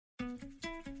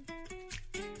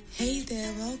Hey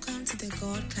there, welcome to the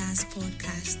God Class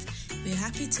Podcast. We're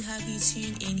happy to have you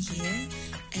tune in here,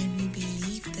 and we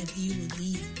believe that you will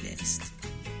leave blessed.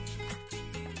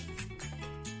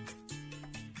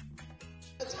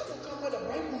 The time will come where the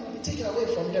Bible will be taken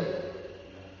away from them,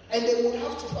 and they would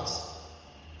have to fast.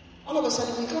 All of a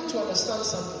sudden, we come to understand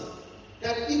something,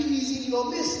 that it is in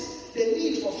your midst the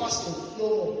need for fasting no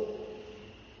more.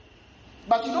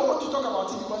 But you don't want to talk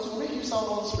about it because it will make you sound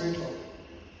unspiritual.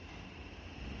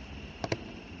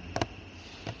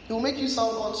 It will make you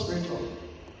sound unspiritual.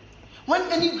 When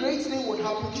any great thing would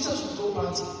happen, Jesus would go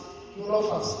party. You will not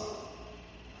fast.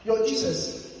 You're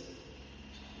Jesus.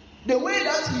 The way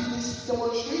that he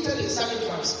demonstrated his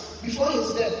sacrifice before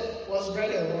his death was bread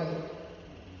and wine.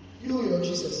 You're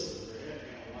Jesus.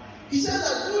 He said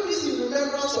that do this in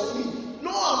remembrance of me. No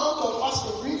amount of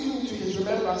fasting brings you into his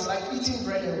remembrance like eating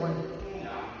bread and wine.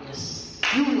 Yes.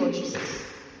 You're Jesus.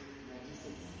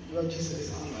 You're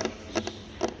Jesus.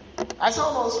 I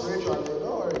sound all spiritual, don't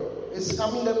worry.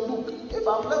 I'm in the book. If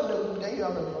I've left the book, then you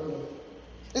have a problem.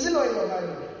 Is it not in your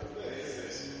Bible?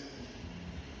 Yes.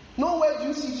 Nowhere do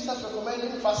you see Jesus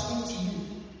recommending fasting to you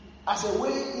as a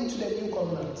way into the new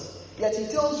covenant. Yet he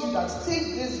tells you that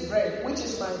take this bread, which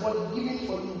is my body given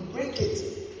for you, break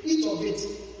it, eat of it.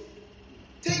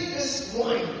 Take this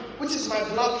wine, which is my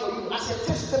blood for you, as a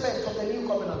testament of the new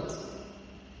covenant.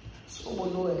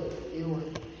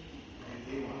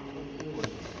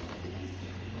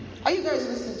 Are you guys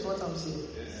listening to what I'm saying?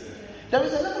 Yes, there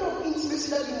is a level of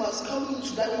intimacy that you must come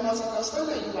into, that you must understand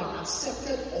that you are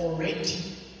accepted already.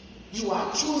 You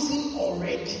are chosen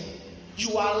already.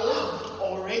 You are loved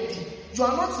already. You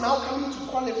are not now coming to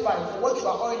qualify for what you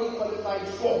are already qualified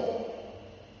for.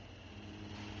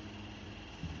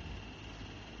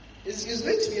 It's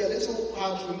going to be a little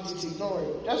hard for you to take. Don't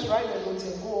worry. Just write the notes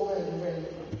and go over and over and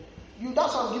over.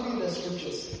 That's why I'm giving you the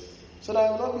scriptures. So that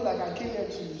it will not be like I came here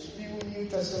to spew New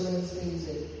Testament things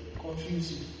and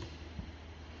confuse you.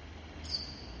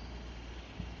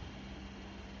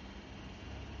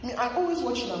 I always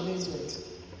watch in amazement.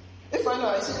 If I know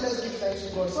I say let's give thanks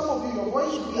to God, some of you, your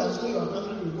voice will be as though you are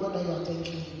angry with God and you are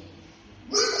thanking Him.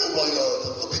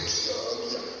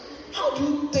 How do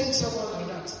you thank someone like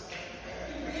that?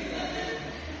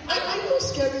 Are you not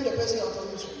scaring the person you're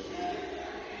talking to?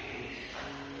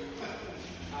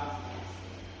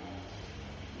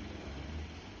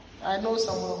 I know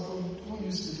someone who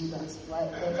used to do that.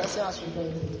 Like the person has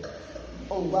repented.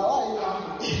 Oh, but why are you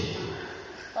laughing?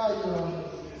 Why are you laughing?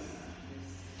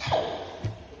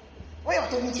 When you're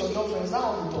talking to your girlfriends, now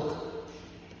how you talk?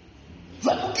 You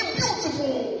are looking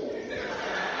beautiful.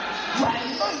 You are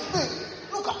a nice thing.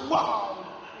 Look at wow.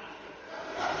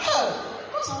 Hell,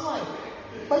 what am I?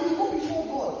 But you go before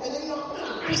God and then you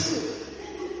are aggressive.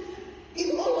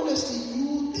 In all honesty,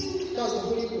 you think that's the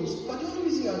Holy Ghost. But the only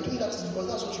reason you are doing that is because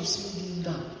that's what you've seen being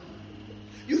done.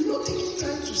 You've not taken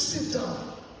time to sit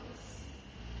down,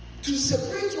 to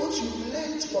separate what you've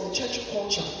learned from church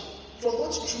culture from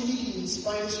what truly He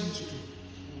inspires you to do.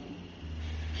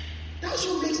 That's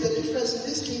what makes the difference in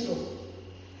this kingdom.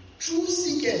 True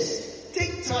seekers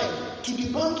take time to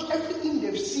debunk everything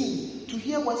they've seen to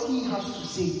hear what He has to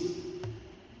say.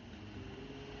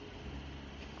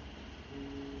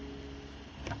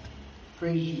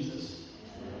 Praise Jesus.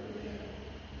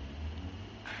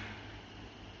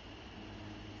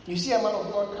 You see a man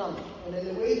of God come, and then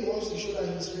the way he wants to show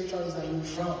that he's spiritual is that he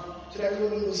frown, so that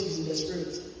everyone knows he's in the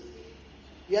spirit.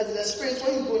 Yet the spirit,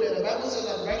 when you go there, the Bible says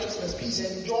that righteousness, peace,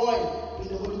 and joy in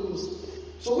the Holy Ghost.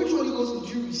 So which Holy Ghost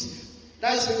did you receive?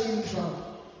 That is making you frown.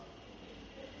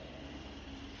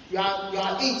 You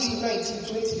are 18, 19,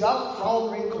 20, you have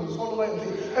frown wrinkles all over your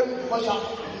face. Because you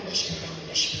have the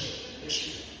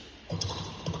spirit.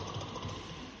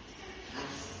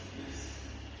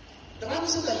 The Bible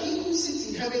says that he who sits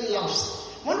in heaven laughs.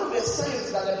 One of the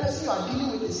signs that the person you are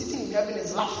dealing with is sitting in heaven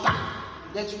is laughter.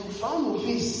 That you frown your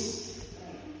face.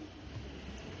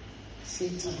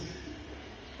 Satan.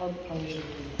 God punish you.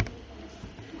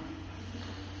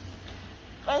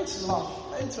 Learn to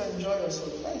laugh. Learn to enjoy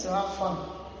yourself. Learn to have fun.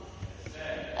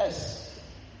 Yes.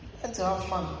 Learn to have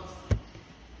fun.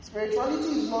 Spirituality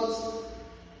is not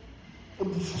a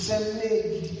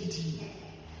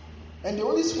and the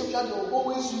only scripture they will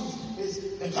always use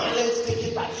is the violent take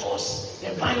it by force.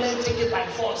 The violent take it by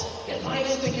force. The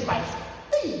violent take it by force.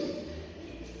 Hey!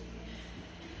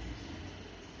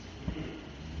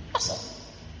 Awesome.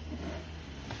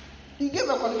 He gave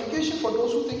a qualification for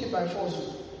those who take it by force.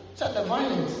 He said the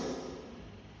violent.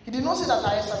 He did not say that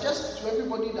I suggest to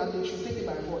everybody that they should take it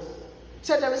by force. He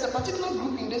said there is a particular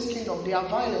group in this kingdom, they are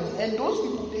violent, and those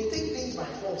people, they take things by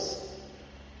force.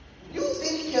 You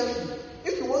think carefully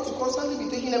if you want to constantly be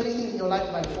taking everything in your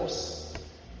life by force.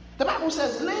 The Bible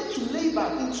says, learn to labor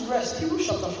into rest. Hebrews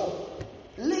chapter 4.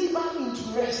 Labor into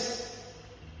rest.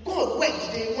 God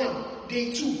worked day 1,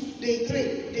 day 2, day 3,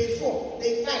 day 4,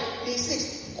 day 5, day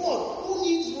 6. God, who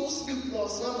needs no sleep nor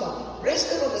slumber,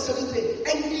 rested on the 7th day,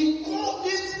 and he called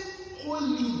it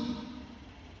holy.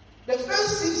 The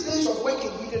first 6 days of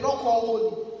working, he did not call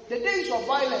holy. The days of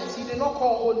violence, he did not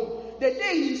call holy. The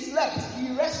day he slept, he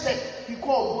rested, he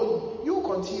called holy. You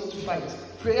continue to fight.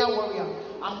 Prayer warrior,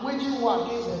 I'm waging war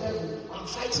against the devil. I'm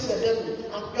fighting the devil.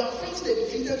 You are fighting the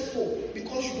defeated foe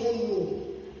because you don't know.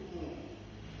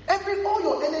 All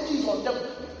your energy is on them.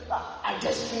 I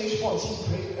just finished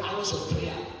 14 hours of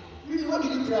prayer. Really, what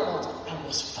did you pray about? I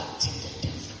was fighting the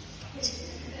devil.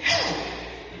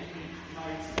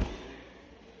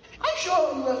 I'm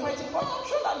sure you were fighting, but I'm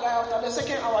sure that guy after the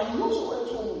second hour, he also went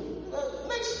home. The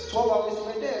next 12 hours, you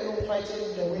were there alone fighting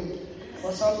in the wind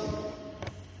or something.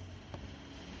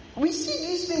 We see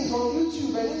these things on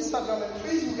YouTube and Instagram and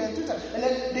Facebook and Twitter, and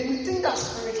then we think that's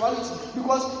spirituality,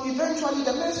 because eventually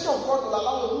the mercy of God will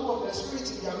allow the move of the Spirit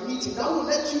in their meeting. That will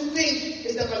let you think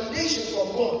it's the validation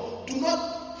from God. Do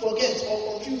not forget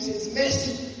or confuse His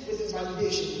mercy with His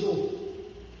validation.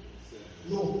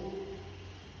 No.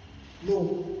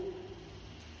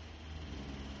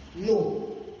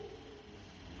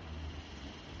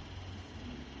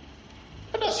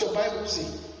 What does your Bible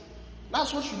say?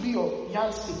 That's what should be your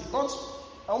yardstick. Not,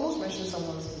 I almost mentioned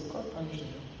someone's name. God punish them.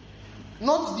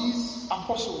 Not these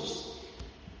apostles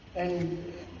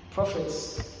and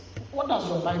prophets. What does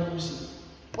your Bible say?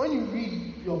 When you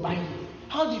read your Bible,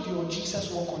 how did your Jesus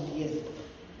walk on the earth?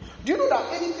 Do you know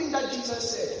that anything that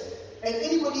Jesus said and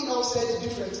anybody else said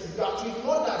differently, you have to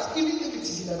ignore that, even if it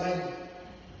is in the Bible?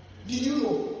 Did you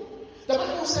know? The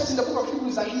Bible says in the book of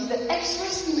Hebrews that He's the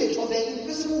express image of the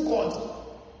invisible God.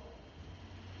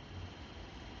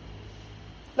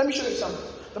 Let me show you something.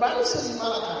 The Bible says in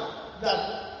Malachi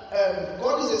that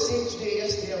God is the same today,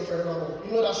 yesterday, and forevermore.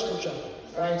 You know that scripture,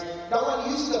 right? That one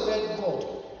uses the word God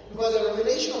because the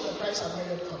revelation of the Christ has not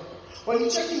yet come. When you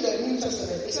check in the New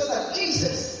Testament, it says that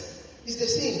Jesus is the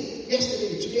same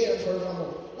yesterday, today, and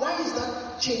forevermore. Why is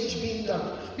that change being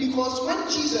done? Because when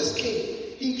Jesus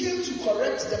came, He came to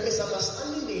correct the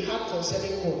misunderstanding they had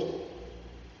concerning God.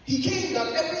 He came that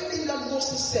everything that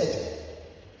Moses said,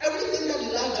 everything that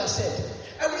Elijah said,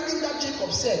 everything that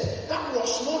Jacob said, that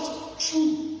was not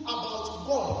true about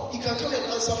God, He can come and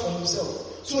answer for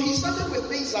Himself. So He started with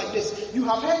things like this. You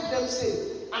have heard them say,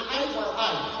 an eye for an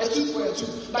eye, a tooth for a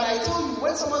tooth. But I told you,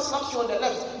 when someone slaps you on the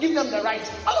left, give them the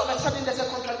right. All of a sudden, there's a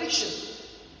contradiction.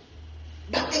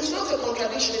 But it's not a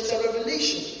contradiction, it's a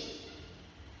revelation.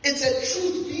 It's a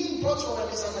truth being brought from a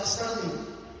misunderstanding.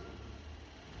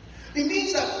 It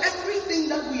means that everything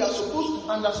that we are supposed to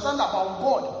understand about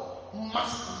God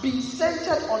must be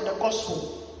centered on the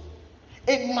gospel.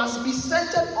 It must be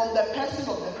centered on the person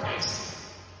of the Christ.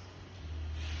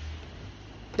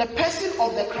 The person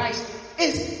of the Christ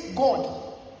is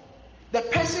God. The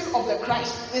person of the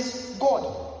Christ is God.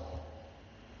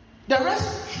 The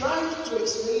rest tried to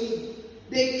explain Him.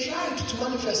 They tried to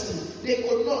manifest Him. They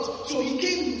could not. So He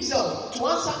came Himself to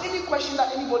answer any question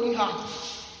that anybody had.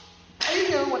 Are you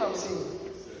hearing what I'm saying?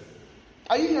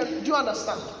 Are you hearing? Do you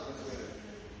understand?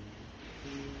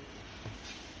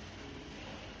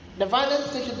 The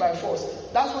violence take it by force.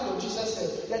 That's what your Jesus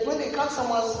said. That when they cut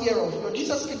someone's ear off, your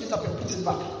Jesus picked it up and put it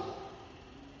back.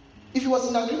 If He was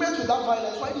in agreement with that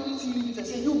violence, why didn't He leave it and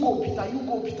say, you go, Peter, you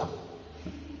go, Peter?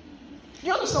 Do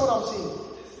you understand what I'm saying?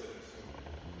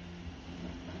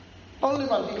 Don't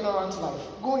live an ignorant life.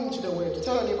 Go into the Word.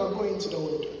 Tell your neighbor, go into the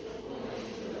Word.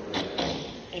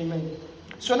 Amen.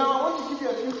 So now I want to give you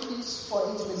a few keys for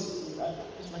intimacy. Is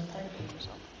my time?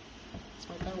 It's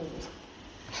my time.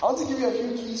 I want to give you a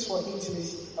few keys for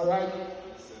intimacy. Alright?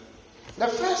 The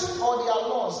first, or there are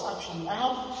laws actually. I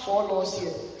have 4 laws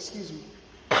here. Excuse me.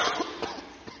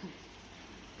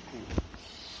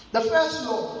 The first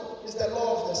law is the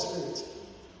law of the Spirit.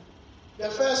 The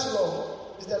first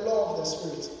law is the law of the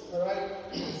Spirit. Alright?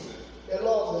 The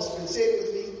law of the Spirit. Say it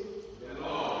with me. The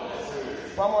law of the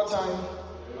Spirit. One more time.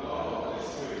 The law of the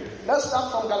Spirit. Let's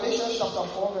start from Galatians chapter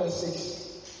 4 verse 6.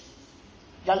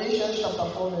 Galatians chapter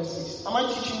 4 verse 6. Am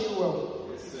I teaching you well?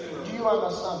 Yes, sir. Do you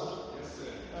understand? Yes,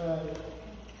 sir. Alright.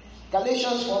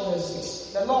 Galatians 4 verse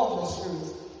 6. The law of the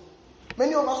Spirit.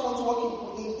 Many of us want to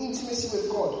walk in intimacy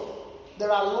with God.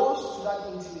 There are laws to that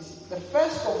intimacy. The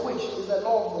first of which is the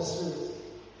law of the Spirit.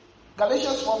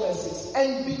 Galatians 4 verse 6.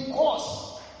 And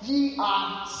because ye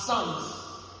are sons,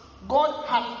 God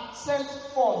hath sent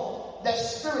forth the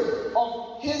Spirit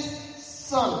of His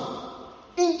Son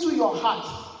into your heart,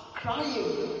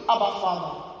 crying, Abba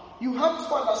Father. You have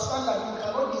to understand that you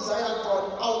cannot desire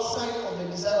God outside of the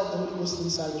desire of the Holy Ghost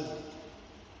inside you.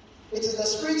 It is the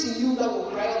Spirit in you that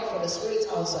will cry out for the Spirit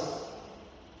outside.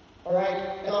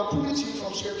 Alright? And I'll prove it to you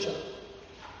from Scripture.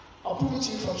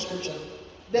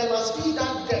 There must be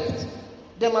that depth.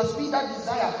 There must be that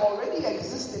desire already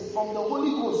existing from the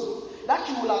Holy Ghost that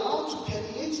you will allow to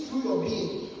permeate through your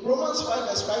being. Romans 5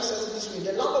 verse 5 says it this way: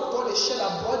 the love of God is shed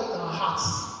abroad in our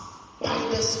hearts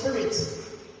by the Spirit.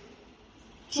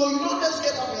 So you don't just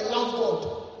get up and love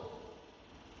God.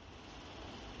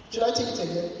 Should I take it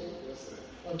again? Yes, sir.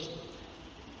 Okay.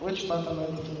 Which part am I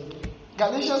taking again?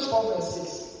 Galatians 4 verse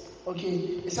 6. Okay.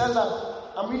 It says that,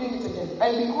 I'm reading it again.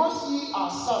 And because ye are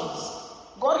sons,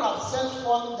 God hath sent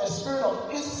forth the Spirit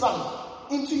of His Son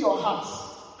into your hearts,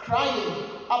 crying,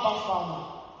 Abba Father.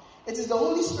 It is the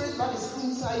Holy Spirit that is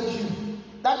inside you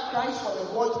that cries for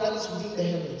the God that is within the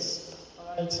heavens.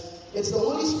 Alright? It's the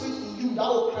Holy Spirit in you that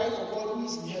will cry for God who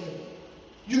is in heaven.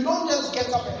 You don't just get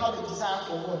up and have a desire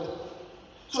for God.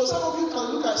 So some of you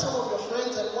can look at some of your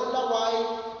friends and wonder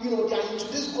why, they are into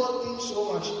this God thing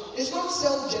so much. It's not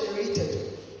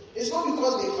self-generated. It's not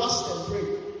because they fast and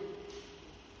pray.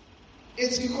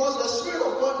 It's because the Spirit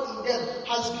of God in them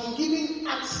has been given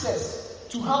access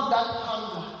to have that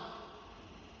hunger,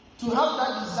 to have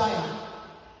that desire.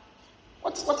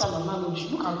 What's an analogy?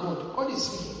 Look at God. God is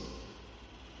speaking.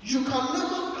 You can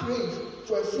never crave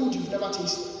for a food you've never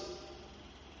tasted.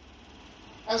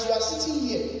 As you are sitting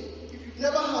here, if you've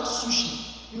never had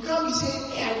sushi, you can't be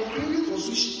saying, hey, I'm craving for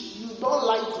sushi. You don't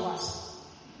lie to us.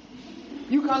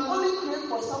 You can only crave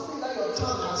for something that your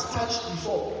tongue has touched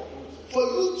before. For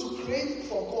you to crave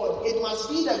for God, it must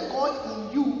be the God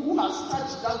in you who has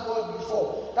touched that God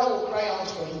before that will cry out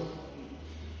for Him.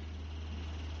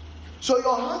 So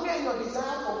your hunger and your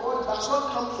desire for God does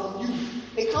not come from you.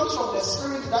 It comes from the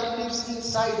Spirit that lives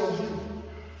inside of you.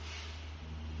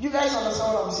 You guys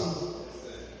understand what I'm saying?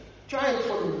 Try and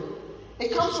follow me.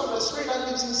 It comes from the Spirit that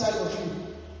lives inside of you.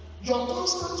 Your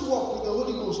constant walk with the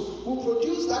Holy Ghost will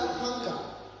produce that hunger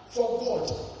for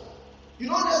God. You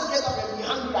don't just get up and be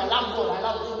hungry, I love God, I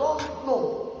love God. You don't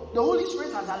know. The Holy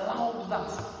Spirit has allowed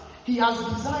that. He has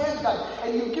desired that.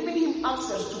 And you've given Him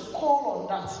access to call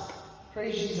on that.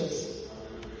 Praise Jesus.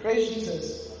 Praise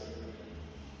Jesus.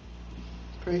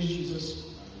 Praise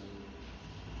Jesus.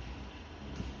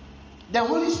 The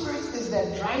Holy Spirit is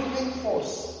the driving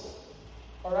force.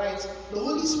 Alright? The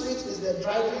Holy Spirit is the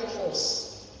driving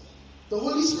force. The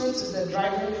Holy Spirit is the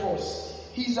driving force.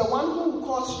 He's the one who will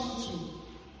cause you to.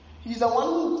 He's the one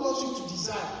who will cause you to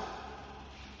desire.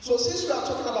 So since we are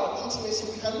talking about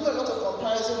intimacy, we can do a lot of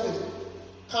comparison with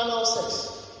carnal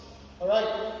sex. Alright?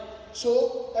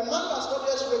 So a man does not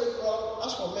just wake up.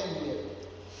 As for men here,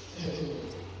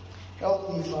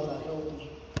 help me, Father, help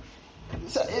me.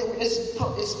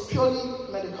 It's purely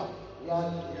medical. We are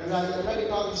in a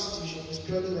medical institution. It's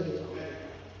purely medical.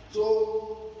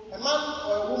 So a man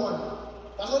or a woman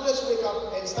does not just wake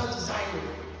up and start desiring.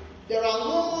 There are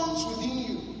hormones within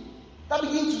you that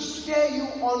begin to steer you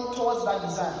on towards that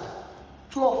desire.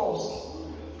 True or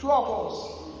false?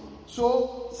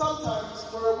 So sometimes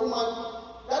for a woman,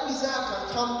 that desire can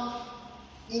come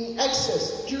in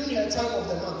excess during her time of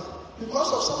the month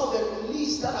because of some of the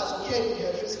release that has occurred in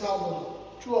her physical body.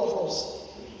 True or false?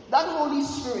 That Holy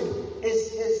Spirit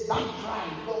is that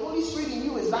drive. The Holy Spirit in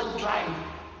you is that drive.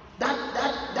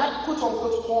 That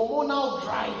quote-unquote hormonal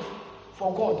drive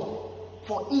for God,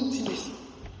 for intimacy,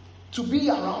 to be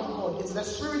around God. It's the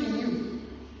Spirit in you.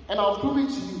 And I'll prove it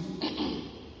to you.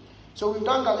 So we've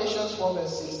done Galatians 4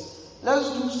 verse 6. Let's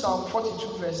do Psalm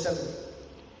 42 verse 7.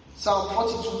 Psalm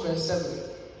 42 verse 7.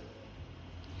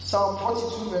 Psalm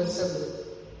 42 verse 7.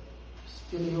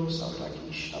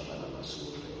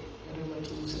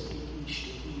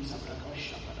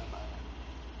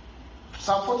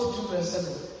 Psalm 42 verse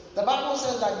 7. The Bible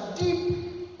says that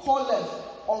deep calleth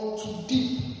unto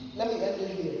deep. Let me end it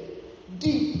here.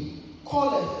 Deep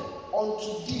calleth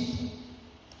unto deep.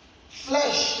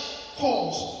 Flesh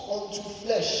calls unto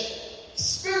flesh.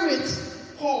 Spirit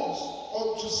calls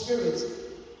unto spirit.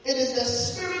 It is the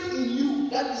Spirit in you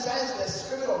that desires the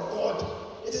Spirit of God.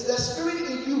 It is the Spirit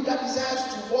in you that desires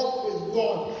to walk with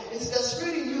God. It is the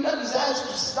Spirit in you that desires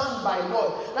to stand by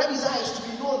God, that desires to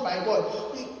be known by God.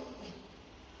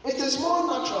 It is more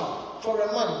natural for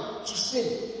a man to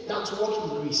sin than to walk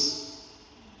in grace.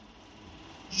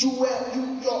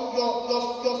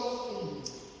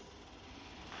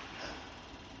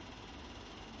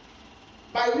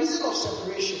 By reason of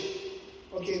separation,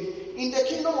 okay, in the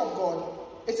kingdom of God,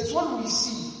 it is what we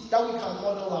see that we can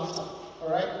model after.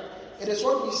 Alright? It is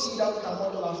what we see that we can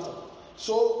model after.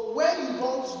 So where you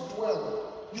don't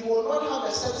dwell you will not have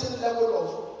a certain level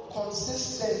of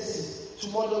consistency to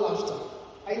model after.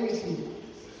 Are you with me?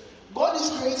 God is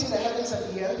creating the heavens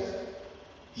and the earth.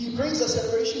 He brings a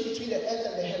separation between the earth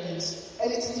and the heavens.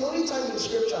 And it's the only time in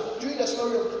Scripture, during the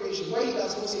story of creation, where he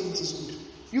does not say it is good.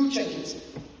 You check it.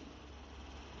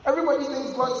 Everybody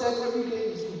thinks God said every day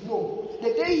is good. No.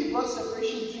 The day he brought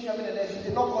separation between heaven and earth, he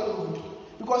did not call it good.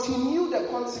 Because he knew the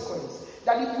consequence.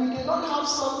 That if we did not have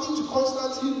something to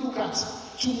constantly look at,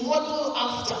 to model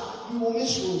after, we will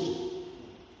miss road.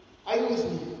 Are you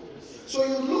with me? So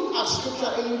you look at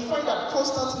Scripture and you find that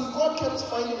constantly God kept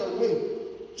finding a way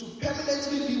to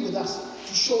permanently be with us,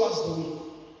 to show us the way.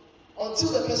 Until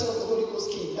the person of the Holy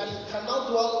Ghost came, that he can now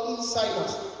dwell inside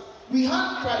us. We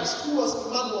had Christ, who was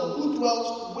Emmanuel, who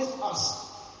dwelt with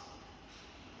us.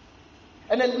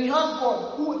 And then we had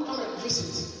God, who would come and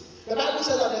visit. The Bible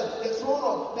said that the throne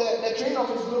of, the train of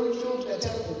his glory filled the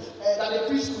temple, that the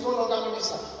priest would no longer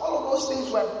minister. All of those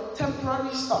things were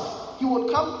temporary stuff. He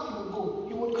would come, he would go.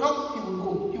 He would come, he would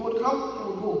go. He would come, he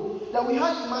would go. Then we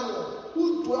had Emmanuel,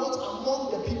 who dwelt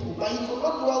among the people, but he could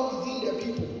not dwell within the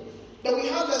people. Then we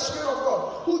have the Spirit of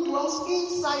God, who dwells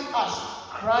inside us,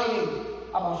 crying,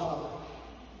 Abba Father.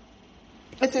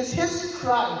 It is his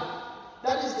cry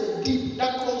that is the deep,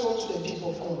 that calls on to the deep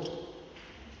of God.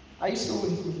 Are you still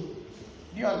with me?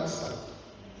 Do you understand?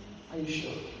 Are you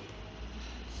sure?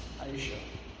 Are you sure?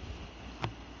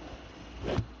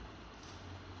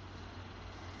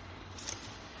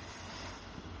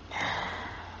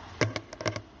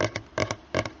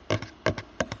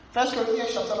 First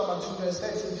Corinthians chapter number 2, verse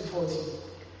 13 to 14.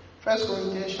 First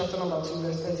Corinthians chapter number 2,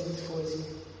 verse 13 to 14.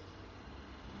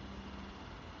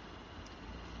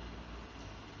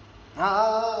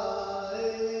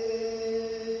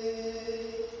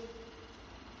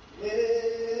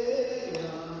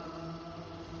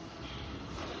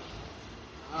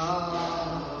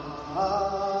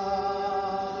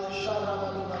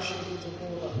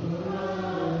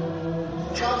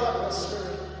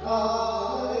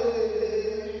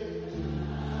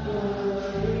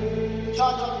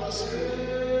 Charge up your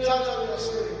spirit. Charge up your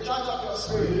spirit. Charge up your spirit. Charge up your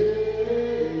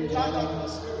spirit. Charge up your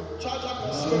spirit. Charge up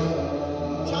your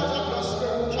spirit. Charge up your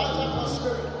spirit. Charge up your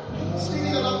spirit. Speak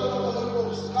in the language of the Holy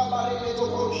Ghost.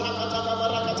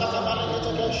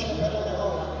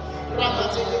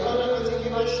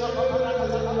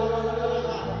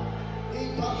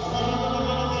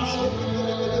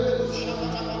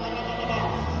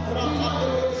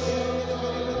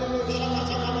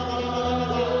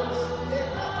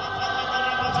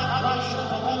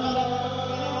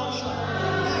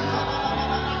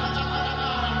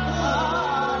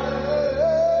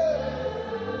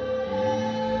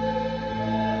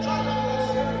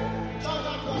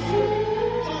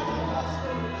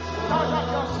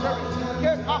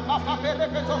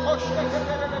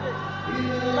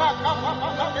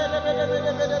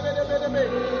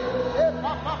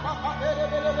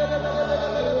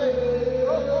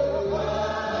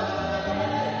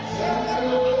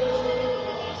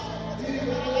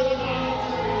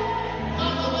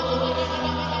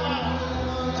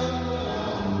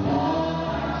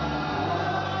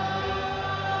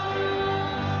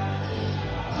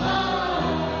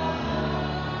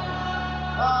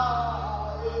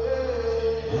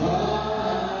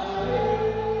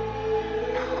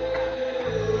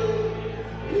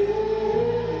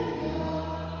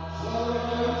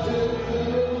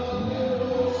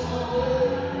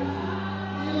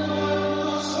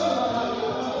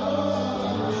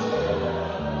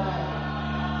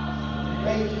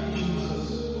 Thank you, Jesus.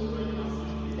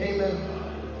 Amen.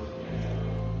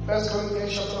 First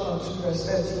Corinthians chapter 2, verse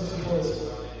 13 to 14.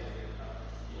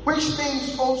 Which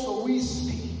things also we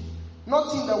speak,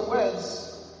 not in the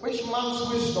words which man's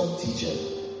wisdom teacheth,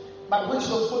 but which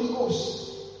the Holy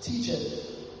Ghost teacheth,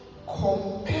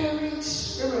 comparing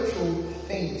spiritual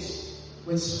things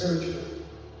with spiritual.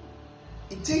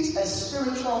 It takes a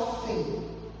spiritual thing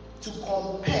to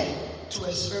compare to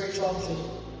a spiritual thing.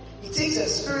 It takes a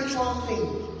spiritual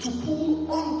thing to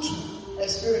pull onto a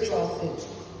spiritual thing.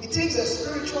 It takes a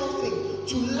spiritual thing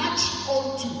to latch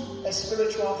onto a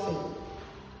spiritual thing.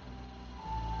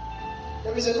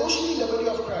 There is a notion in the body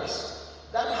of Christ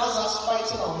that has us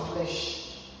fighting our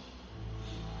flesh,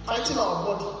 fighting our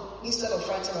body instead of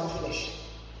fighting our flesh.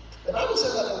 The Bible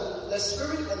says that the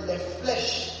spirit and the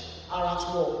flesh are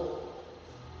at war.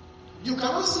 You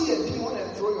cannot see a demon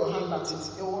and throw your hand at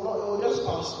it. It will just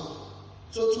pass through.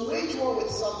 So to wage war with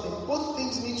something, both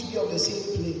things need to be of the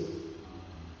same plane.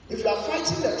 If you are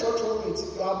fighting the church roommate,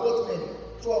 you are both men,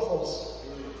 two of us.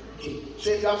 Okay. So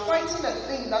if you are fighting a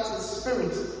thing that is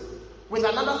spirit with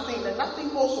another thing, then that thing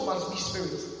also must be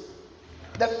spirit.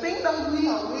 The thing that we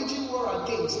are waging war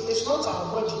against is not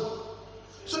our body.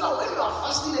 So that when you are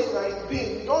fasting and you are in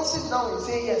pain, you don't sit down and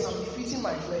say, yes, I'm defeating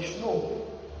my flesh. No.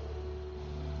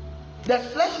 The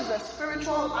flesh is a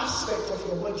spiritual aspect of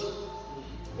your body.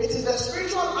 It is the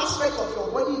spiritual aspect of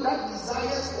your body that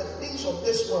desires the things of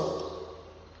this world.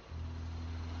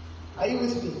 Are you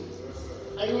with me?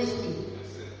 Are you with me?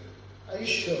 Are you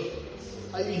sure?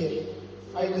 Are you here?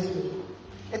 Are you with me?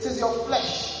 It is your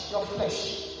flesh. Your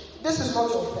flesh. This is not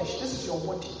your flesh. This is your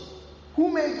body. Who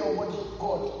made your body?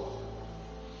 God.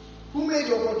 Who made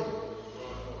your body?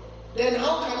 Then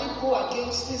how can it go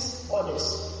against these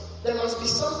orders? There must be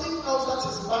something else that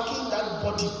is backing that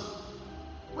body,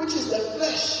 which is the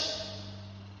flesh,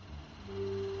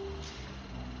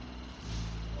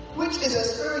 which is a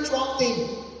spiritual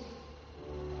thing.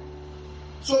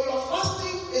 So your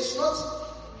fasting is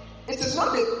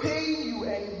not the pain you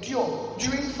endure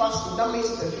during fasting that makes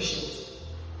it efficient.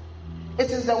 It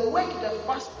is the work the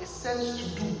fast is sent to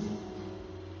do.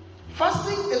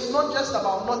 Fasting is not just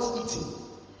about not eating.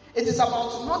 It is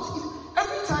about not eating.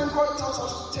 Every time God tells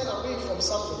us to turn away from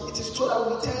something, it is so that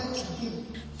we turn to Him.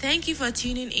 Thank you for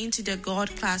tuning into the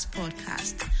God Class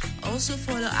Podcast. Also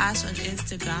follow us on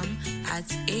Instagram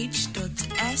at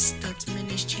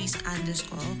h.s.ministries_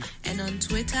 and on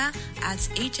Twitter at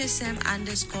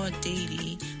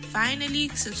hsm_daily. Finally,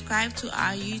 subscribe to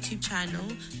our YouTube channel,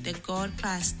 The God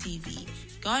Class TV.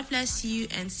 God bless you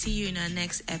and see you in our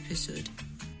next episode.